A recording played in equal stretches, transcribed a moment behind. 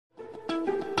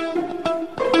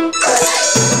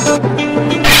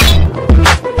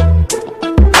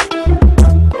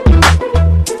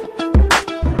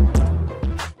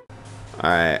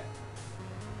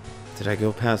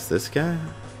past this guy?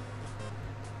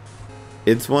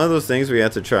 It's one of those things where you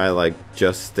have to try like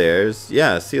just stairs.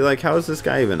 Yeah, see, like, how is this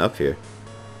guy even up here?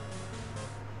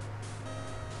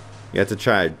 You have to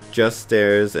try just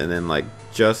stairs and then like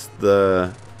just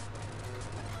the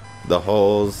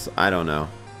holes. I don't know.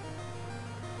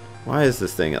 Why is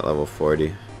this thing at level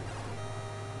 40?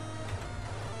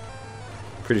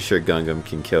 Pretty sure Gungam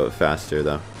can kill it faster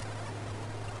though.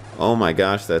 Oh my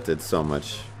gosh, that did so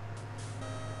much.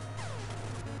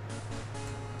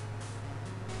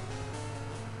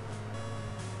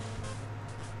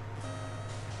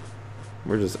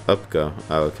 Where does up go?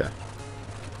 Oh, okay.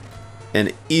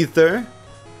 And ether.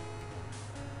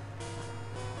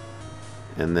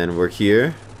 And then we're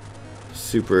here.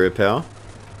 Super repel.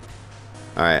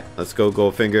 Alright, let's go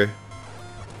Goldfinger.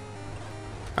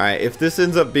 Alright, if this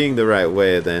ends up being the right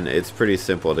way, then it's pretty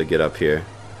simple to get up here.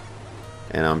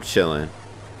 And I'm chilling.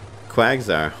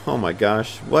 Quagsire. Oh my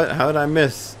gosh. What? How did I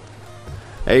miss?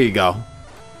 There you go.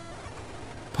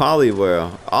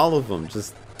 Poliwhirl. All of them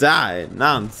just die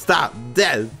non-stop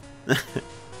death.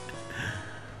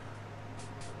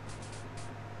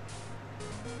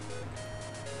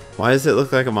 Why does it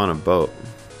look like I'm on a boat?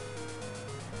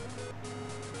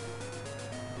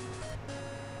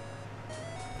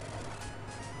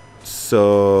 So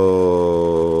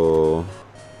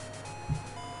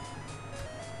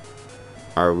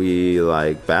are we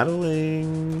like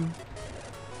battling?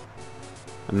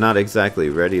 I'm not exactly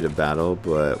ready to battle,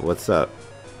 but what's up?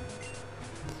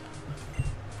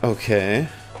 Okay.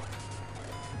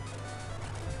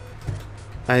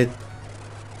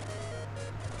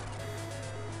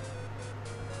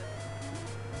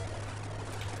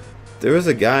 There was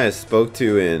a guy I spoke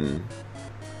to in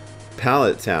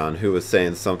Pallet Town who was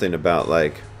saying something about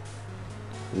like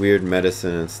weird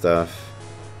medicine and stuff.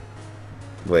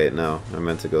 Wait, no, I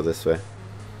meant to go this way.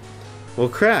 Well,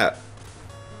 crap.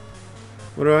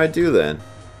 What do I do then?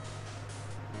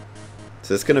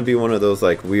 So it's gonna be one of those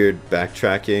like weird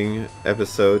backtracking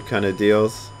episode kind of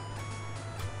deals.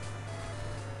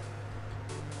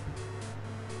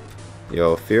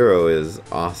 Yo, Firo is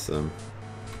awesome.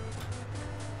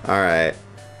 Alright.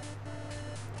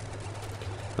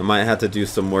 I might have to do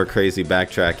some more crazy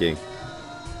backtracking.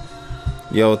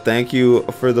 Yo, thank you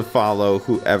for the follow,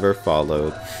 whoever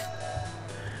followed.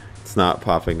 It's not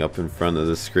popping up in front of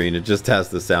the screen, it just has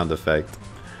the sound effect.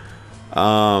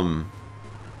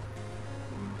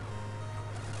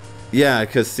 Yeah,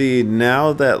 cause see,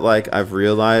 now that like I've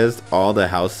realized all the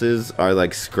houses are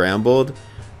like scrambled,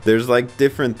 there's like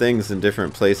different things in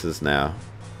different places now.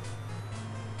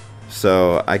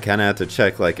 So I kinda have to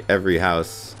check like every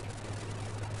house.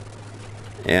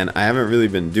 And I haven't really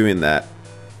been doing that.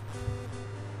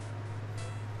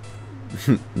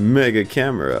 Mega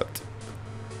camera up.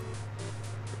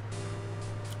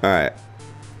 Alright.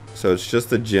 So it's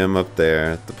just a gym up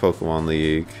there at the Pokemon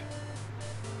League.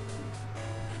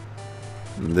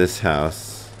 This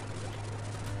house.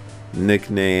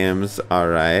 Nicknames,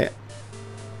 alright.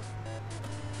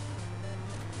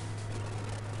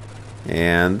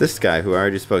 And this guy who I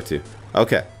already spoke to.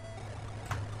 Okay.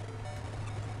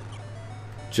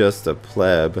 Just a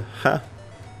pleb. Huh.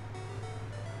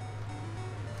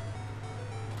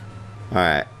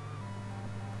 Alright.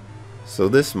 So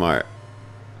this mart.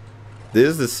 This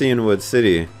is the Cianwood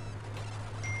City.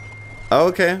 Oh,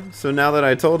 okay. So now that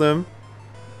I told him.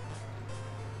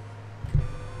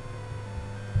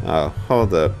 Oh,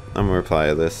 hold up. I'm gonna reply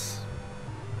to this.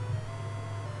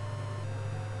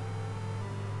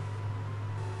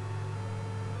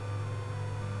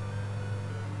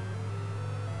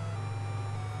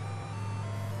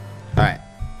 Alright.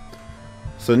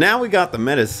 So now we got the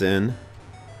medicine.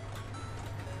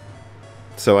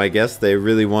 So I guess they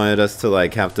really wanted us to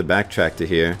like have to backtrack to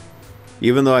here.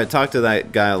 Even though I talked to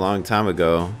that guy a long time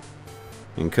ago.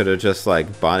 And could have just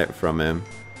like bought it from him.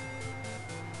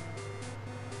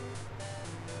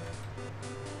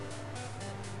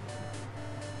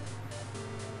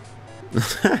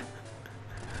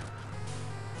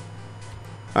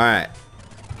 Alright.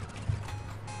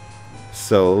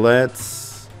 So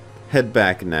let's head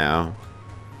back now.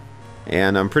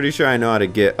 And I'm pretty sure I know how to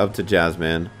get up to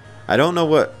Jasmine. I don't know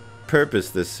what purpose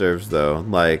this serves though.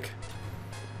 Like,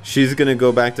 she's gonna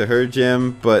go back to her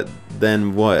gym, but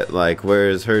then what? Like, where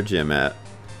is her gym at?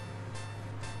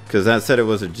 Because that said it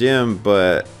was a gym,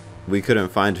 but we couldn't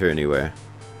find her anywhere.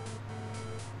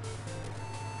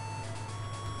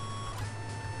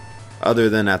 Other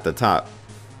than at the top.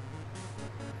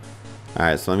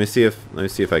 Alright, so let me see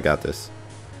if I got this.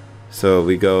 So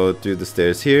we go through the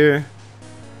stairs here.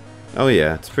 Oh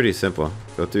yeah, it's pretty simple.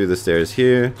 Go through the stairs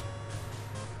here.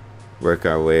 Work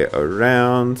our way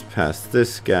around past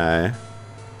this guy.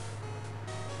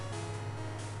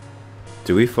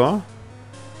 Do we fall?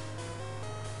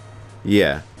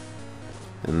 Yeah.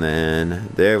 And then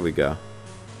there we go.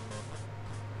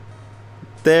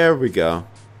 There we go.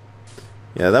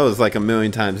 Yeah, that was like a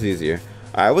million times easier.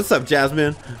 Alright, what's up,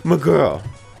 Jasmine? My girl.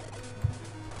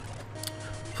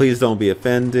 Please don't be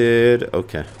offended.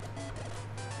 Okay.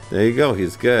 There you go,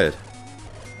 he's good.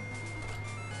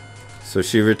 So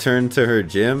she returned to her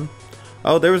gym.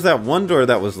 Oh, there was that one door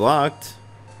that was locked.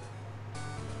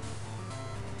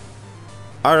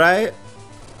 Alright.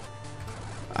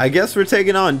 I guess we're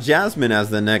taking on Jasmine as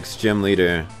the next gym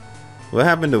leader. What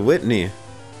happened to Whitney?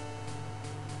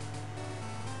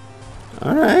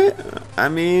 Alright. I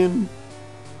mean,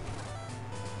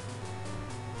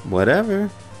 whatever.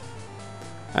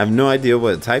 I have no idea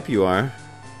what type you are.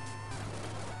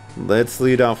 Let's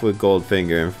lead off with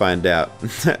Goldfinger and find out.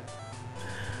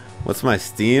 What's my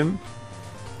Steam?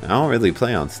 I don't really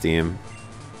play on Steam.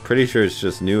 Pretty sure it's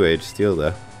just NewAgeSteel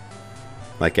though.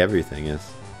 Like everything is.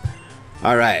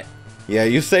 Alright. Yeah,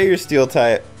 you say you're steel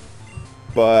type.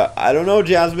 But I don't know,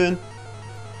 Jasmine.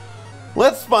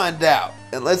 Let's find out.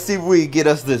 And let's see if we get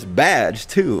us this badge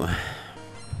too.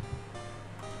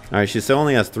 Alright, she still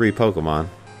only has 3 Pokemon.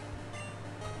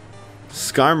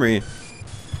 Skarmory.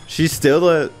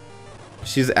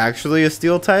 She's actually a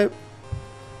steel type?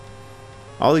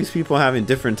 All these people having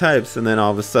different types, and then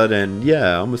all of a sudden,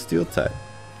 yeah, I'm a steel type.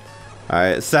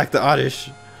 Alright, sack the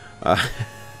Oddish. That's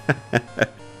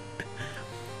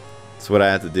what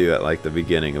I had to do at like the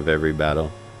beginning of every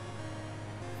battle.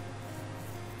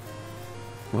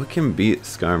 What can beat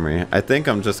Skarmory? I think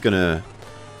I'm just gonna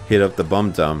hit up the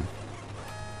Bum Dum.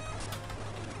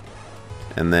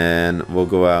 And then we'll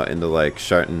go out into like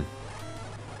Sharton.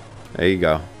 There you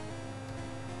go.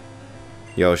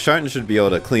 Yo, Sharton should be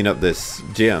able to clean up this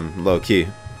gym, low key.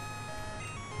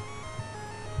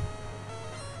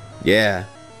 Yeah.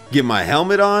 Get my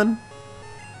helmet on.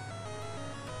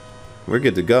 We're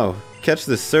good to go. Catch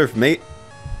this surf, mate.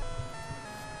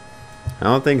 I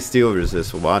don't think steel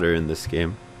resists water in this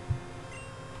game.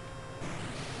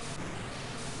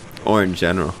 Or in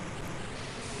general.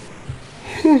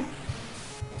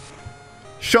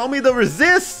 Show me the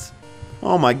resist!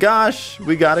 Oh my gosh,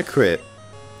 we got a crit.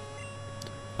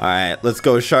 Alright, let's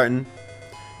go, Sharton.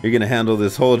 You're gonna handle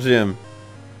this whole gym.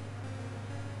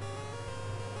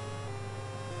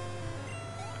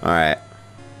 Alright.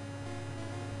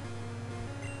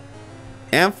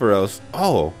 Ampharos.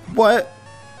 Oh, what?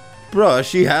 Bruh,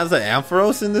 she has an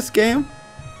Ampharos in this game?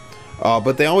 Oh,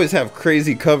 but they always have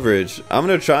crazy coverage. I'm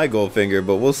gonna try Goldfinger,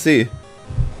 but we'll see.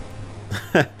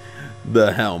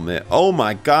 The helmet. Oh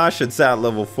my gosh, it's at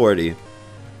level 40.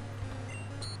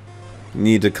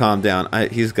 Need to calm down.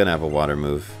 He's gonna have a water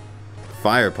move.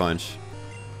 Fire punch.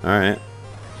 Alright.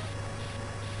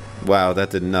 Wow,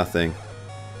 that did nothing.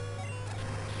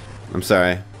 I'm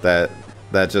sorry. That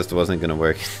just wasn't gonna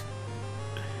work.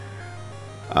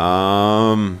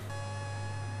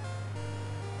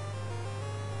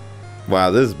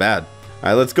 Wow, this is bad.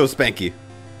 Alright, let's go Spanky.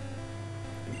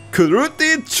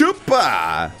 Kuruti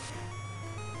Chupa!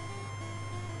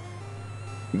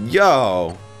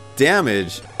 Yo!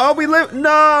 Damage. Oh, we live.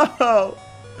 No!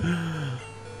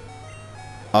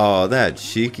 Oh, that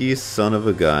cheeky son of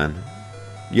a gun.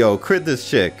 Yo, crit this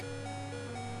chick.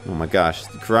 Oh my gosh.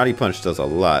 The Karate Punch does a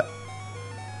lot.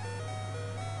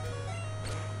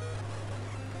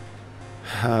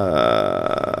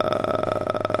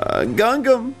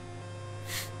 Gungam!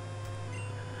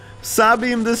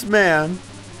 Sabeam this man.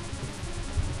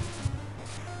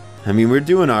 I mean, we're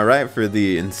doing alright for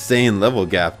the insane level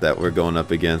gap that we're going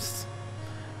up against.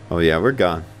 Oh yeah, we're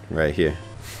gone. Right here.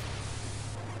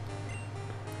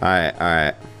 Alright,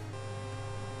 alright.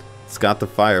 It's got the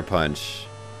fire punch.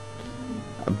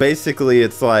 Basically,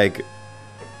 it's like...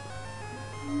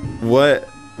 What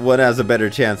has a better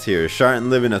chance here?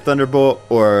 Sharton living a Thunderbolt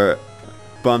or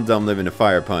Bum Dum living a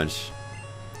Fire Punch?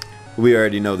 We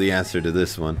already know the answer to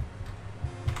this one.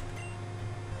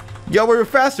 Yo, we're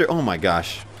faster! Oh my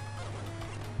gosh.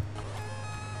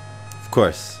 Of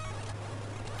course.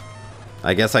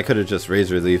 I guess I could have just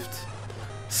Razor Leafed.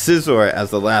 Scizor as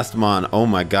the last Mon. Oh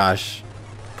my gosh.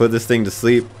 Put this thing to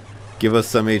sleep. Give us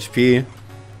some HP.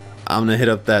 I'm gonna hit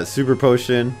up that Super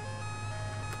Potion.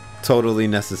 Totally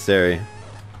necessary.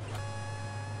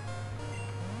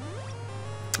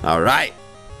 Alright.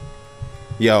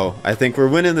 Yo, I think we're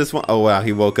winning this one. Oh wow,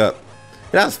 he woke up.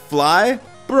 It has Fly?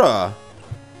 Bruh.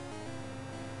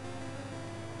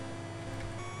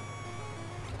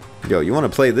 Yo, you want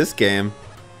to play this game?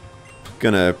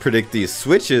 Gonna predict these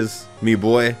switches, me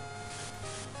boy.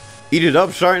 Eat it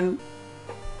up, Sharton.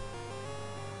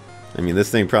 I mean,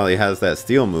 this thing probably has that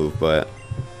steel move, but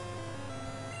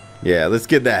yeah, let's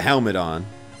get that helmet on.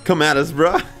 Come at us,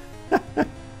 bro.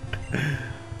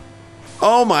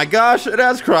 Oh my gosh, it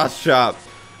has cross chop.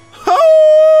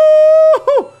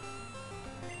 Oh!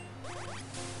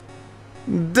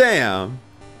 Damn.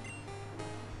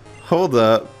 Hold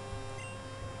up.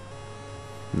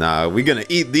 Nah, we're gonna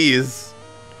eat these.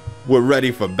 We're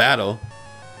ready for battle.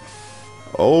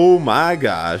 Oh my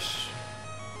gosh.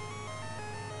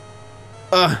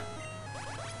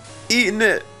 Eating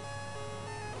it.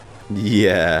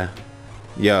 Yeah.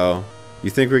 Yo, you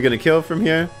think we're gonna kill from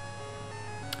here?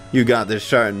 You got this,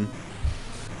 Sharton.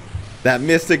 That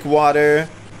Mystic Water,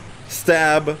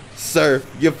 Stab, Surf.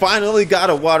 You finally got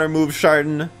a water move,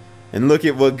 Sharton. And look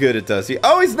at what good it does.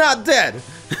 Oh, he's not dead.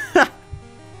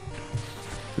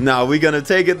 No, we gonna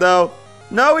take it though?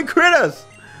 No, he crit us.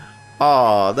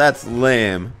 Oh, that's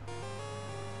lame.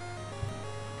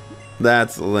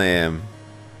 That's lame.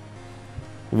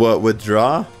 What,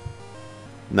 withdraw?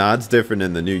 Nah, it's different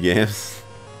in the new games.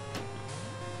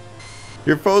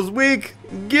 Your foe's weak.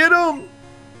 Get him.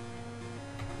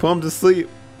 Put him to sleep.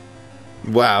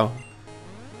 Wow.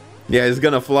 Yeah, he's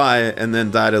gonna fly and then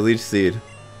die to Leech Seed.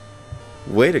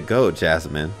 Way to go,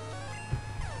 Jasmine.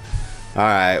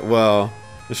 Alright, well,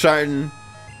 Sharton,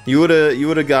 you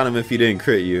would've got him if he didn't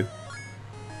crit you.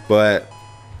 But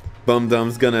Bum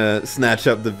Dum's gonna snatch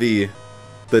up the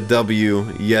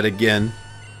W yet again.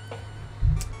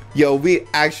 Yo, we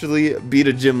actually beat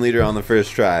a gym leader on the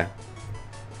first try.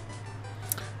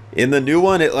 In the new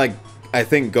one, it like, I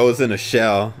think goes in a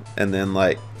shell and then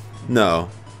like, no.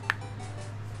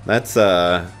 That's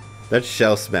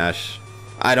shell smash.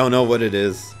 I don't know what it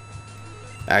is,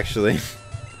 actually.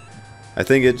 I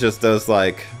think it just does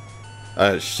like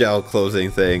a shell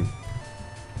closing thing.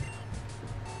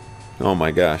 Oh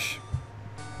my gosh.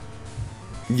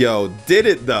 Yo, did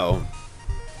it though.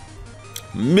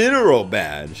 Mineral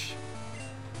badge.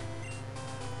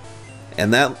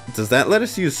 And that, does that let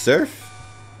us use surf?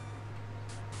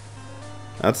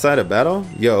 Outside of battle?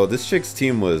 Yo, this chick's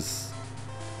team was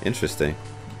interesting.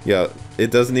 Yo, it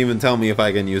doesn't even tell me if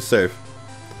I can use surf.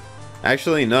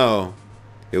 Actually, no.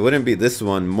 It wouldn't be this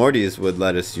one. Morty's would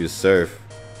let us use surf.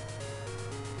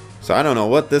 So I don't know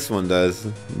what this one does.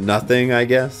 Nothing, I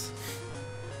guess.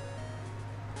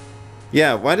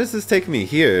 Yeah, why does this take me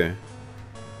here?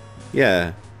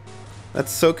 Yeah,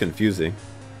 that's so confusing.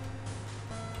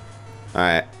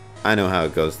 Alright, I know how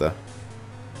it goes though.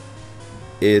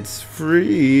 It's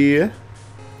free.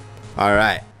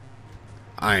 Alright.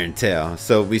 Iron Tail.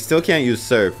 So we still can't use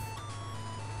surf.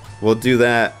 We'll do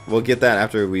that. We'll get that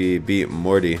after we beat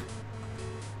Morty.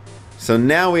 So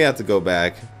now we have to go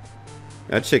back.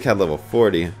 That chick had level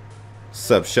 40.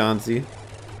 Sup, Shanzi?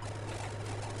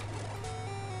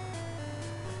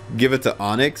 Give it to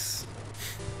Onyx?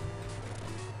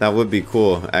 That would be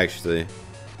cool, actually.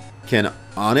 Can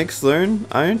Onyx learn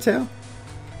Iron Tail?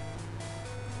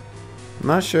 I'm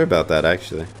not sure about that,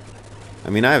 actually.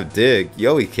 I mean, I have Dig.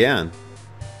 Yo, he can.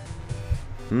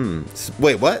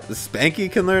 Wait, what? The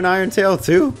Spanky can learn Iron Tail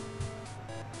too?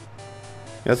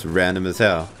 That's random as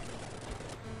hell.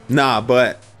 Nah,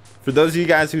 but for those of you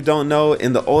guys who don't know,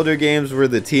 in the older games where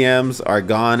the TMs are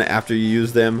gone after you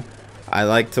use them, I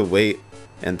like to wait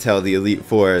and tell the Elite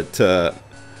Four to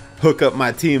hook up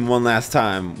my team one last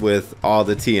time with all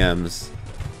the TMs.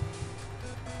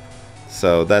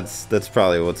 So that's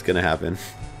probably what's gonna happen.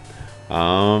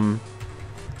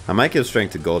 I might give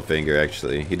strength to Goldfinger,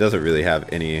 actually. He doesn't really have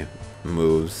any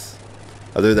moves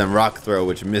other than Rock Throw,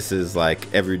 which misses like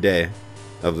every day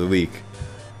of the week.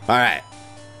 Alright.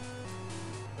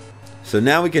 So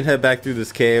now we can head back through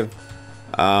this cave.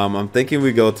 I'm thinking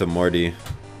we go to Morty.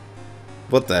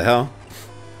 What the hell?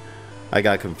 I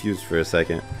got confused for a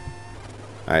second.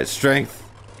 Alright, strength.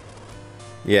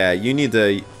 Yeah, you need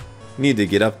to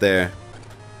get up there.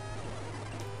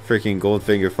 Freaking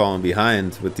Goldfinger falling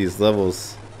behind with these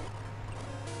levels.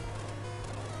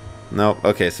 Nope.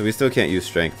 Okay, so we still can't use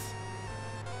strength.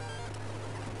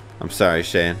 I'm sorry,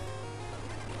 Shane.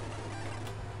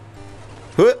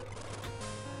 Hoot!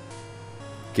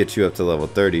 Get you up to level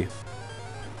 30.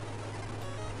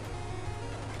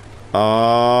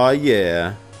 Oh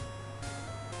yeah.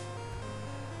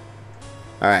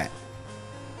 Alright.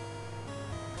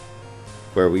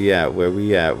 Where we at? Where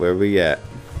we at? Where we at?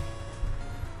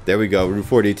 There we go, Route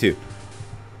 42.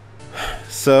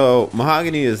 So,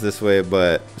 Mahogany is this way,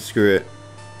 but screw it.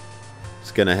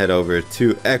 Just gonna head over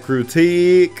to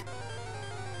Ekrutique.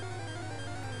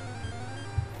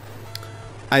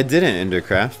 I didn't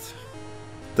Endercraft.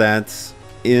 That's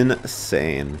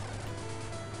insane.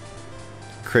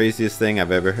 Craziest thing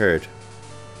I've ever heard.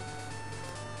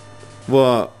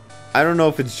 Well, I don't know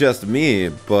if it's just me,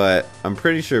 but I'm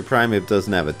pretty sure Primeape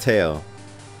doesn't have a tail.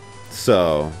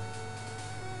 So,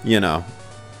 you know,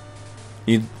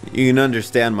 you can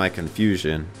understand my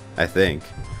confusion, I think.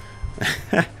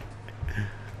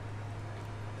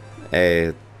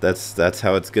 Hey, that's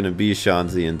how it's gonna be,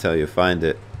 Shanzi, until you find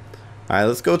it. Alright,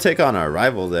 let's go take on our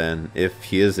rival then, if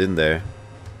he is in there.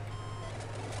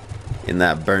 In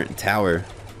that burnt tower.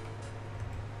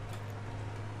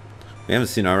 We haven't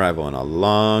seen our rival in a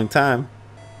long time.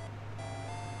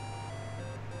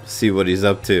 See what he's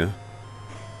up to.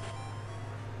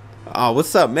 Oh,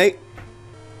 what's up, mate?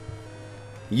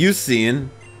 You seen?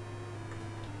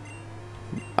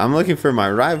 I'm looking for my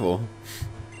rival.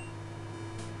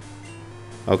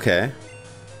 Okay.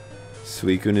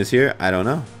 Suicune is here? I don't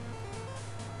know.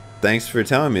 Thanks for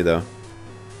telling me, though.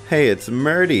 Hey, it's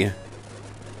Murdy.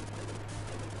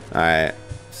 Alright,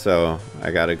 so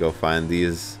I gotta go find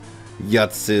these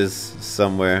yutzes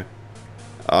somewhere.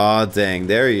 Aw, dang,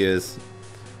 there he is.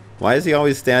 Why is he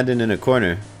always standing in a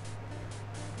corner?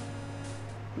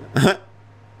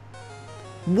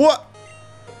 What?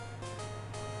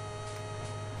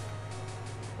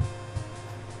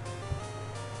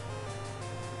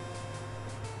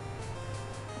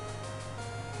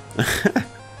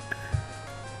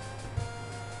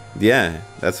 Yeah,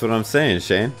 that's what I'm saying,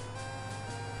 Shane.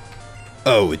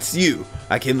 Oh, it's you.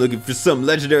 I came looking for some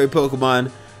legendary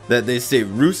Pokemon that they say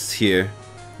roosts here.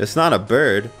 It's not a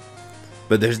bird,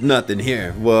 but there's nothing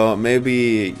here. Well,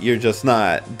 maybe you're just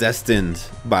not destined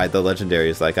by the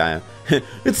legendaries like I am.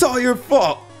 It's all your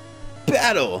fault.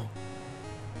 Battle.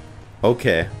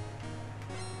 Okay.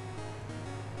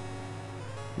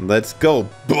 Let's go,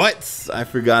 Butts. I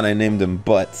forgot I named him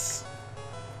Butts.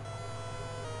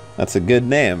 That's a good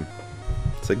name.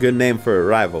 It's a good name for a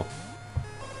rival.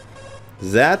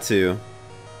 Zatu.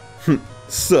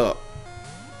 Sup.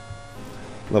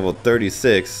 Level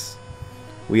 36.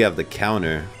 We have the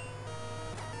counter.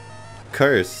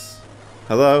 Curse.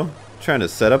 Hello? Trying to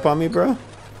set up on me, bro?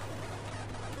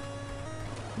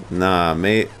 Nah,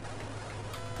 mate.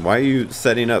 Why are you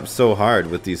setting up so hard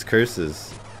with these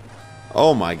curses?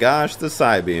 Oh my gosh, the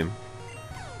Sai Beam.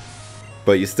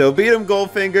 But you still beat him,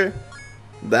 Goldfinger.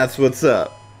 That's what's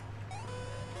up.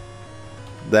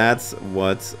 That's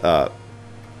what's up.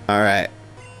 Alright.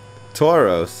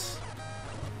 Tauros.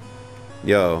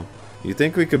 Yo, you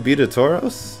think we could beat a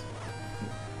Tauros?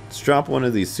 Let's drop one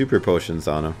of these super potions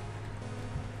on him.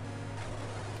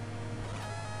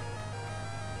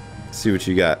 See what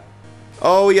you got.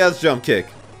 Oh, he has jump kick.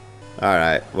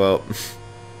 Alright, well.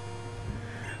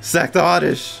 Sack the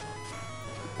Oddish.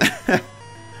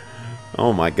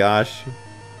 Oh my gosh.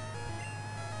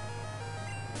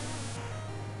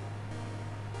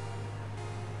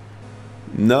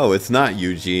 No, it's not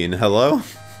Eugene. Hello?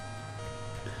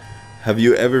 Have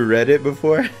you ever read it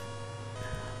before?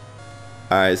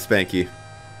 Alright, Spanky.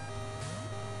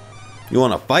 You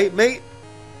wanna fight, mate?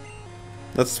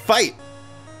 Let's fight!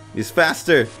 He's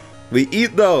faster. We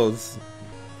eat those.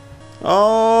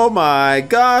 Oh my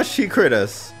gosh, he crit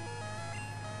us.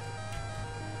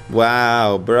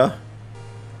 Wow, bruh.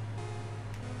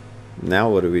 Now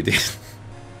what do we do?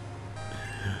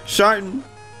 Sharton.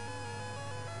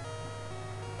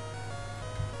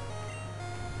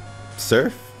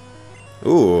 Surf?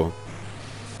 Ooh.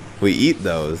 We eat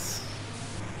those.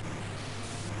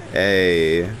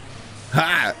 Hey.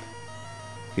 Ha!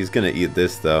 He's gonna eat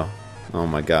this though. Oh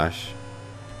my gosh.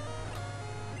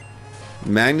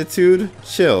 Magnitude?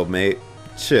 Chill, mate.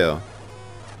 Chill.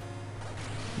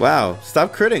 Wow,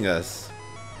 stop critting us.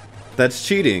 That's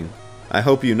cheating. I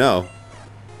hope you know.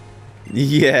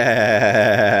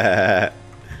 Yeah.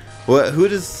 What? Who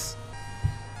does...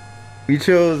 We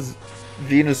chose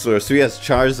Venusaur, so he has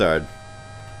Charizard.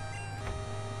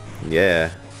 Yeah.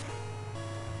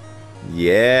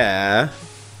 Yeah.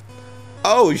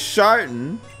 Oh,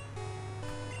 Sharton.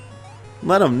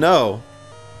 Let him know.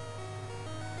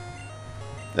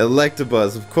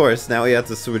 Electabuzz, of course. Now we have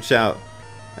to switch out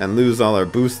and lose all our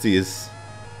boosties.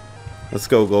 Let's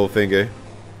go, Goldfinger.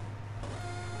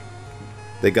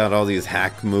 They got all these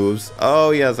hack moves.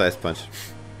 Oh, he has Ice Punch.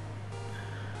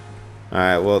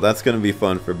 Alright, well, that's gonna be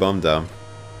fun for Bum Dum.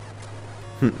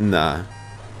 Nah.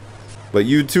 But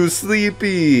you too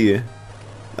sleepy.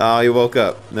 Oh, you woke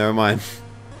up. Never mind.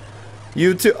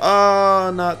 You too.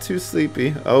 Oh, not too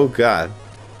sleepy. Oh, God.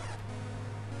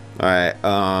 Alright,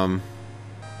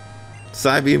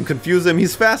 Psybeam, confuse him.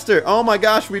 He's faster. Oh my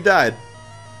gosh, we died.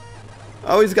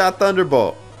 Oh, he's got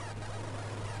Thunderbolt.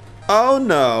 Oh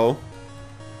no.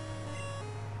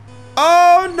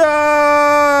 Oh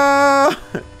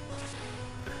no.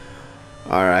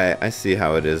 Alright, I see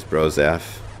how it is,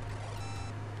 Brozaf.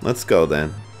 Let's go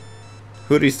then.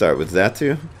 Who'd he start with?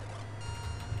 Zatu?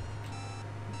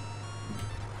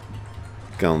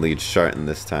 Gonna lead Sharton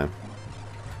this time.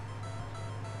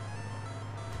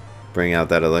 Bring out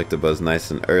that Electabuzz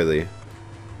nice and early.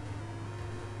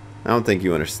 I don't think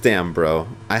you understand, bro.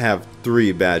 I have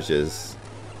 3 badges.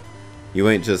 You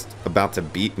ain't just about to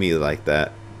beat me like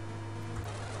that.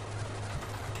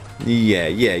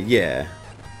 Yeah.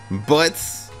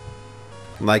 But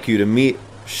I'd like you to meet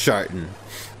Sharton.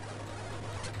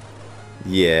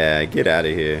 Yeah, get out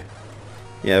of here.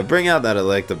 Yeah, bring out that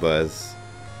Electabuzz.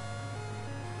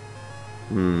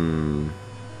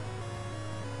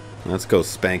 Let's go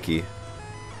Spanky.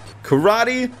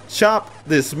 Karate chop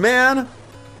this man.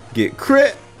 Get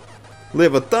crit.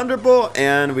 Live a Thunderbolt,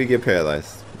 and we get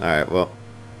paralyzed. Alright, well.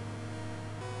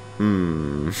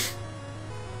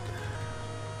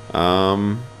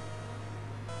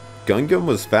 Gungam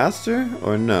was faster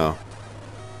or no?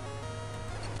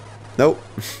 Nope.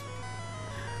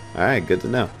 Alright, good to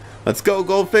know. Let's go,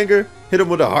 Goldfinger. Hit him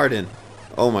with a Harden.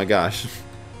 Oh my gosh.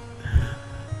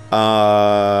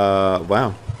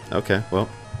 Wow. Okay, well.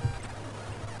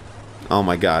 Oh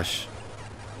my gosh.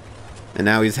 And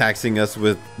now he's haxing us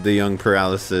with the young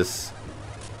paralysis.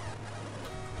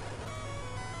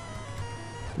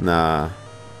 Nah.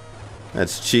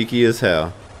 That's cheeky as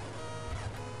hell.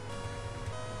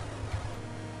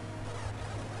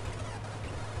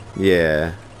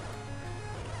 Yeah.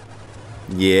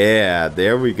 Yeah,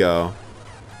 there we go.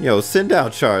 Yo, send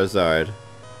out Charizard.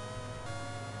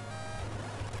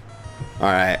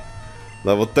 Alright.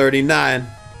 Level 39.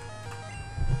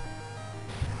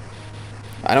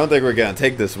 I don't think we're gonna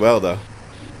take this well, though.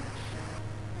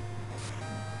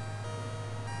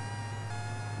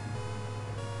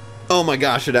 Oh my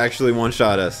gosh, it actually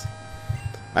one-shot us.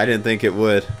 I didn't think it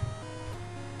would.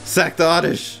 Sack the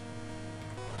Oddish.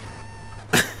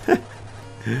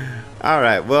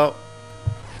 Alright, well.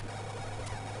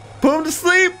 Put him to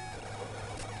sleep.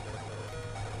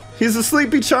 He's a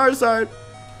sleepy Charizard.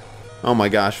 Oh my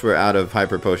gosh, we're out of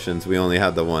hyper potions. We only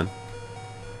had the one.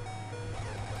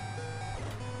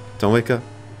 Don't wake up.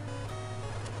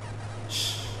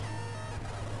 Shh.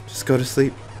 Just go to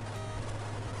sleep.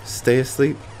 Stay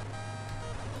asleep.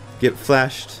 Get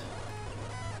flashed.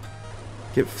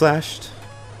 Get flashed.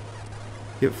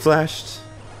 Get flashed.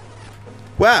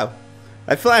 Wow!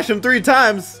 I flashed him 3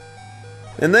 times!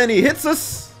 And then he hits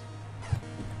us!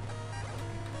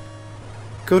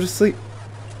 Go to sleep.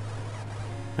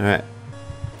 Alright.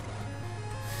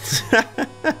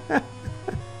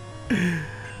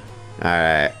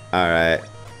 Alright.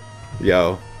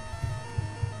 Yo.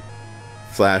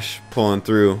 Flash pulling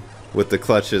through with the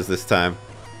clutches this time.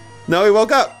 No, he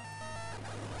woke up!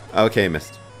 Okay,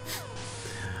 missed.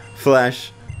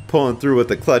 Flash pulling through with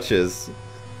the clutches.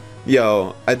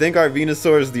 Yo, I think our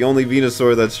Venusaur is the only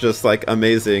Venusaur that's just like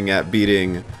amazing at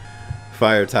beating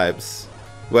fire types.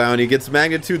 Wow, and he gets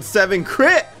magnitude 7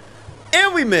 crit!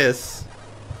 And we miss!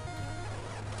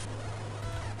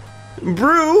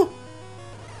 Brew!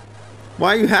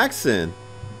 Why are you haxing?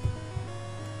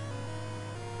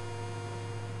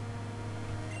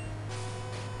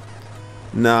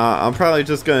 Nah, I'm probably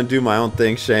just gonna do my own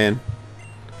thing, Shane.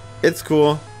 It's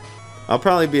cool. I'll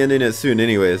probably be ending it soon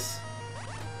anyways.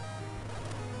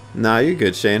 Nah, you're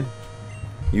good, Shane.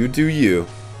 You do you.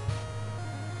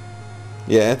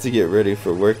 Yeah, I have to get ready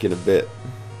for work in a bit.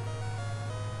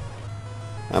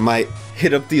 I might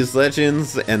hit up these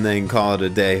legends and then call it a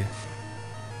day.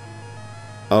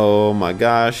 Oh my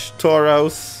gosh,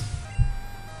 Tauros.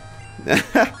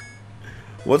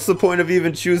 What's the point of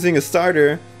even choosing a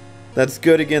starter that's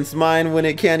good against mine when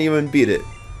it can't even beat it?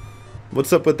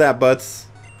 What's up with that, Butts?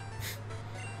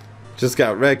 Just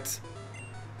got wrecked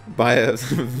by a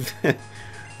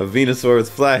Venusaur with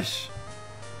flash.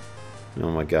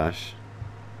 Oh my gosh.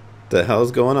 The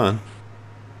hell's going on?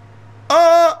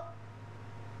 Oh!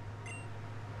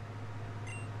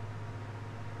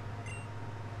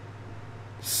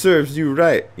 Serves you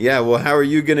right. Yeah, well, how are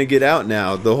you gonna get out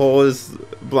now? The hole is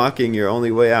blocking your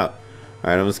only way out.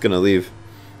 Alright, I'm just gonna leave.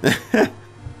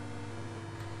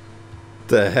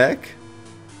 The heck?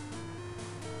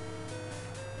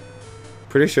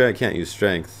 Pretty sure I can't use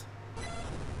strength.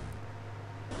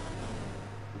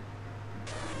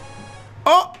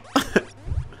 Oh!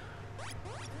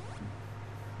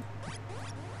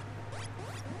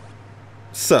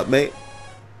 Sup, mate?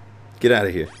 Get out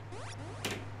of here.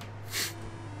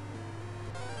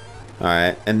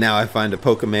 Alright, and now I find a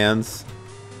Pokemon's.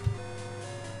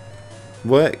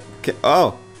 What?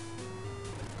 Oh!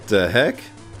 The heck?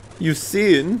 You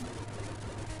seen?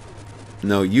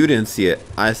 No, you didn't see it.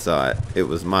 I saw it. It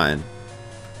was mine.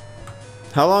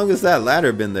 How long has that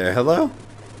ladder been there? Hello?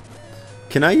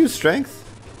 Can I use strength?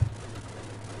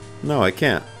 No, I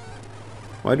can't.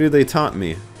 Why do they taunt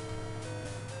me?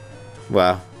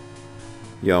 Wow.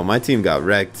 Yo, my team got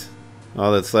wrecked.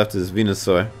 All that's left is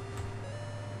Venusaur.